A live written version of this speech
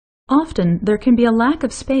Often there can be a lack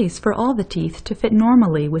of space for all the teeth to fit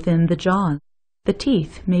normally within the jaw. The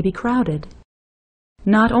teeth may be crowded.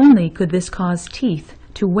 Not only could this cause teeth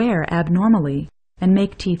to wear abnormally and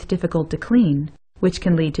make teeth difficult to clean, which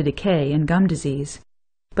can lead to decay and gum disease,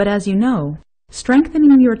 but as you know,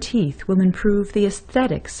 strengthening your teeth will improve the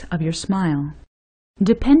aesthetics of your smile.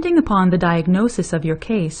 Depending upon the diagnosis of your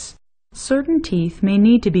case, certain teeth may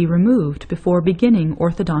need to be removed before beginning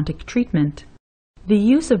orthodontic treatment. The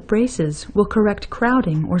use of braces will correct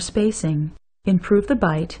crowding or spacing, improve the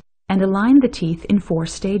bite, and align the teeth in 4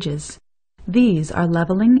 stages. These are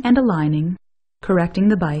leveling and aligning, correcting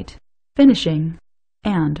the bite, finishing,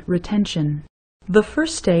 and retention. The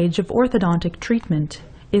first stage of orthodontic treatment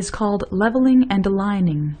is called leveling and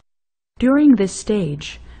aligning. During this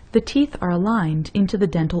stage, the teeth are aligned into the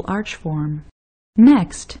dental arch form.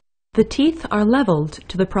 Next, the teeth are leveled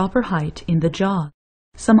to the proper height in the jaw.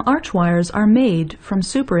 Some archwires are made from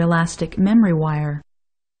super-elastic memory wire.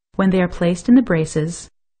 When they are placed in the braces,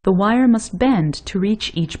 the wire must bend to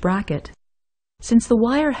reach each bracket. Since the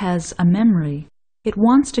wire has a memory, it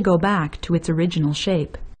wants to go back to its original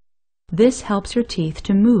shape. This helps your teeth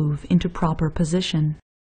to move into proper position.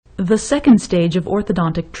 The second stage of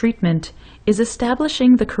orthodontic treatment is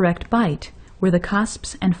establishing the correct bite, where the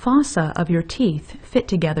cusps and fossa of your teeth fit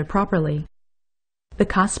together properly. The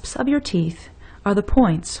cusps of your teeth are the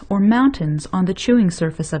points or mountains on the chewing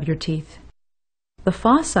surface of your teeth. The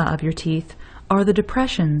fossa of your teeth are the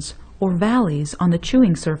depressions or valleys on the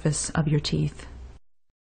chewing surface of your teeth.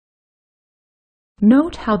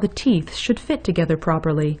 Note how the teeth should fit together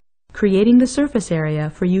properly, creating the surface area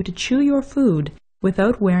for you to chew your food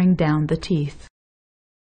without wearing down the teeth.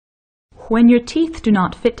 When your teeth do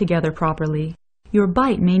not fit together properly, your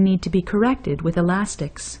bite may need to be corrected with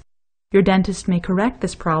elastics. Your dentist may correct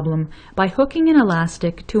this problem by hooking an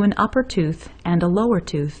elastic to an upper tooth and a lower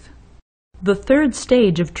tooth. The third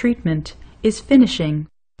stage of treatment is finishing,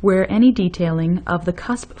 where any detailing of the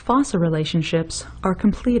cusp-fossa relationships are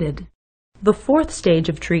completed. The fourth stage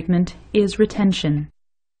of treatment is retention.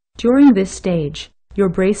 During this stage, your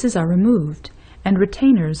braces are removed and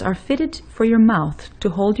retainers are fitted for your mouth to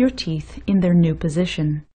hold your teeth in their new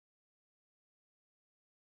position.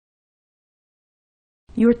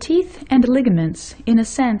 Your teeth and ligaments, in a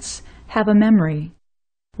sense, have a memory.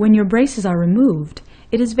 When your braces are removed,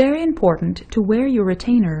 it is very important to wear your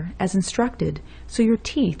retainer as instructed so your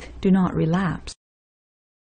teeth do not relapse.